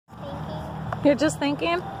You're just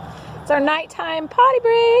thinking? It's our nighttime potty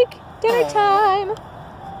break. Dinner time.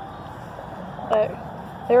 But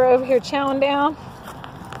they were over here chowing down.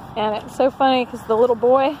 And it's so funny because the little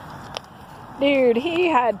boy, dude, he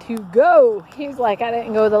had to go. He was like, I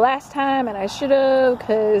didn't go the last time and I should have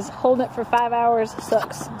because holding it for 5 hours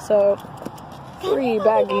sucks. So 3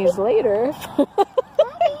 baggies later,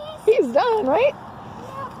 he's done, right?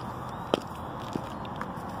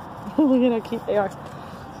 Look at how cute they are.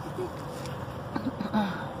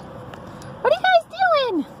 What are you guys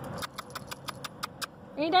doing?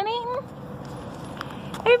 Are you done eating?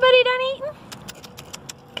 Everybody done eating?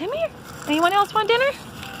 Come here. Anyone else want dinner?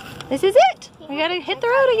 This is it. We gotta hit the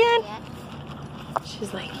road again.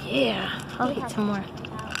 She's like, yeah, I'll eat some more.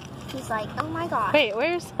 He's like, oh my gosh. Wait,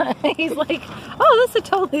 where's... He's like, oh, that's a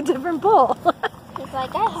totally different bowl. He's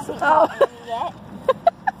like, I haven't caught one yet.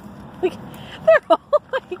 Like, they're all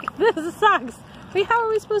like, this sucks. Wait, how are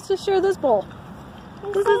we supposed to share this bowl?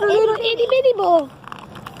 This is a little itty bitty bowl.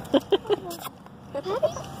 Happy?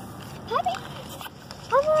 Happy? Happy?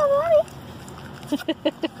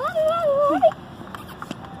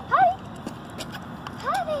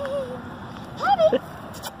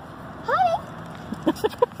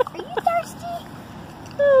 Are you thirsty?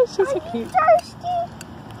 Oh, she's so cute. Thirsty?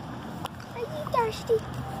 Are you thirsty?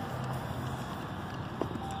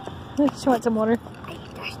 She wants some water. Are you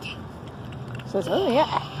thirsty? She says, oh yeah,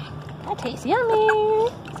 that tastes yummy.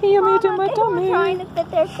 It's yummy to my They tummy. were trying to fit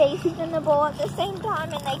their faces in the bowl at the same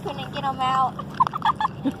time and they couldn't get them out.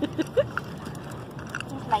 He's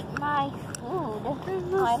like, my food.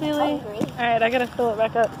 I'm Silly. hungry. Alright, I gotta fill it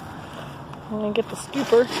back up. I'm gonna get the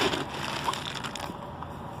scooper.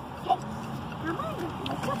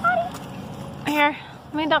 Here,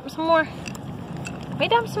 let me dump some more. Let me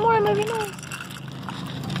dump some more, maybe nice.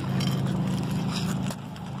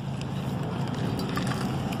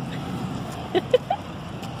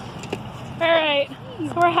 Alright,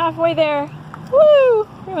 so we're halfway there. Woo!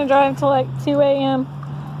 We're gonna drive until like 2 a.m.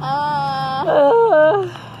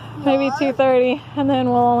 Maybe 2:30, and then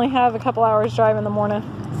we'll only have a couple hours drive in the morning.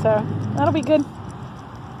 So that'll be good.